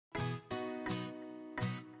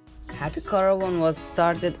Happy Caravan was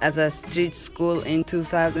started as a street school in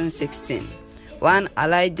 2016 when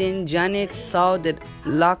Aladdin Janit saw the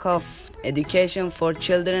lack of education for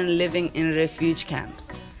children living in refugee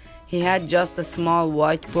camps. He had just a small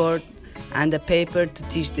whiteboard and a paper to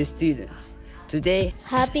teach the students. Today,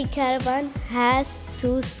 Happy Caravan has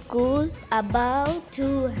two schools. About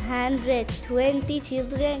 220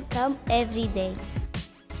 children come every day.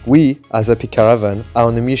 We, as Happy Caravan, are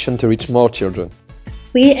on a mission to reach more children.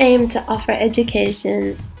 We aim to offer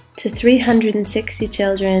education to 360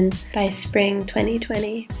 children by spring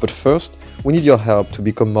 2020. But first, we need your help to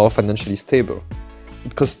become more financially stable.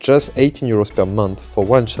 It costs just €18 per month for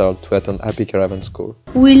one child to attend Happy Caravan School.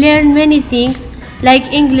 We learn many things like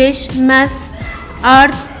English, maths,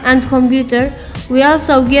 art and computer. We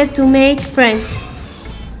also get to make friends.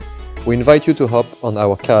 We invite you to hop on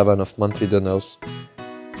our caravan of monthly donors.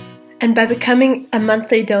 And by becoming a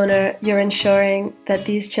monthly donor, you're ensuring that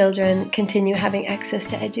these children continue having access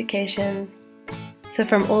to education. So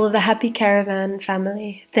from all of the Happy Caravan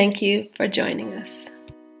family, thank you for joining us.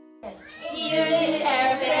 Here's